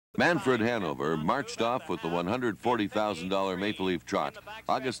MANFRED Hanover marched off with the $140,000 Maple Leaf Trot,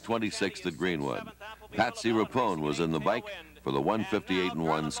 August 26th at Greenwood. Patsy Rapone was in the bike for the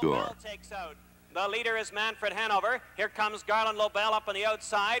 158-1 score. The leader is MANFRED Hanover. Here comes Garland Lobel up on the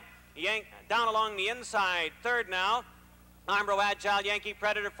outside. Down along the inside. Third now. Armbro Agile, Yankee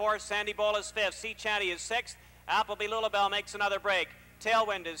Predator fourth. Sandy Bowl is fifth. Sea Chatty is sixth. Appleby Lulabelle makes another break.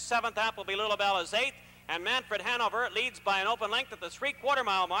 Tailwind is seventh. Appleby Lulabelle is eighth. And MANFRED Hanover leads by an open length at the 3/4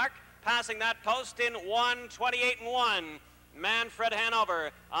 mile mark, passing that post in 1:28-1. MANFRED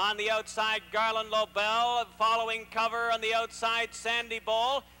Hanover on the outside. Garland Lobel following cover on the outside. Sandy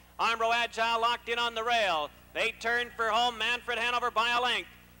Bowl. Armbro Agile locked in on the rail. They turn for home. MANFRED Hanover by a length.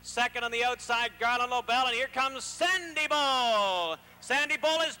 Second on the outside, Garland Lobel, and here comes Sandy Bowl. Sandy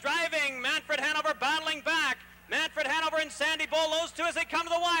Bowl is driving. MANFRED Hanover battling back. MANFRED Hanover and Sandy Bowl, those two as they come to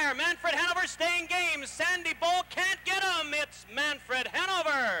the wire. MANFRED Hanover staying game. Sandy Bowl can't get him. It's MANFRED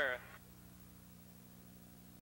Hanover.